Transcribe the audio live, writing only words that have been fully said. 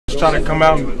try to come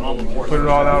out and put it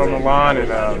all out on the line, and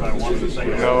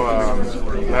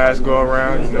last go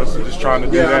around, so just trying to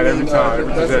do that every time,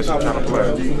 every possession, trying to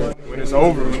play. When it's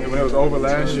over, when it was over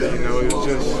last year, it was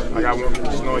just I got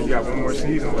just knowing you got one more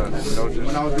season left.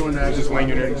 Just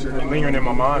lingering in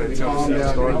my mind until the season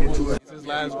started. It's his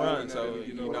last run, so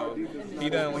he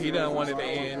doesn't want it to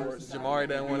end. Jamari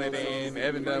doesn't want it to end.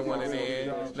 Evan doesn't want it to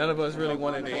end. None of us really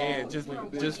wanted to end just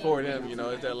for them.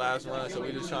 It's their last run, so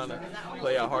we're just trying to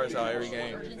play our hearts out every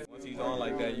game. Once he's on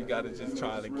like that, you got to just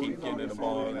try to keep getting in the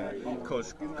ball, and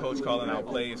coach calling out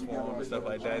plays for him and stuff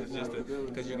like that. It's just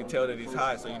because you can tell that he's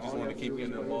hot, so you just want to keep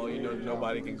getting the ball.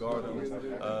 Nobody can guard him.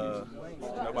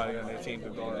 Nobody on their team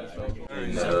can guard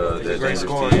him. So he's a great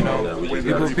scorer.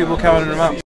 People counting him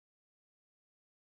out.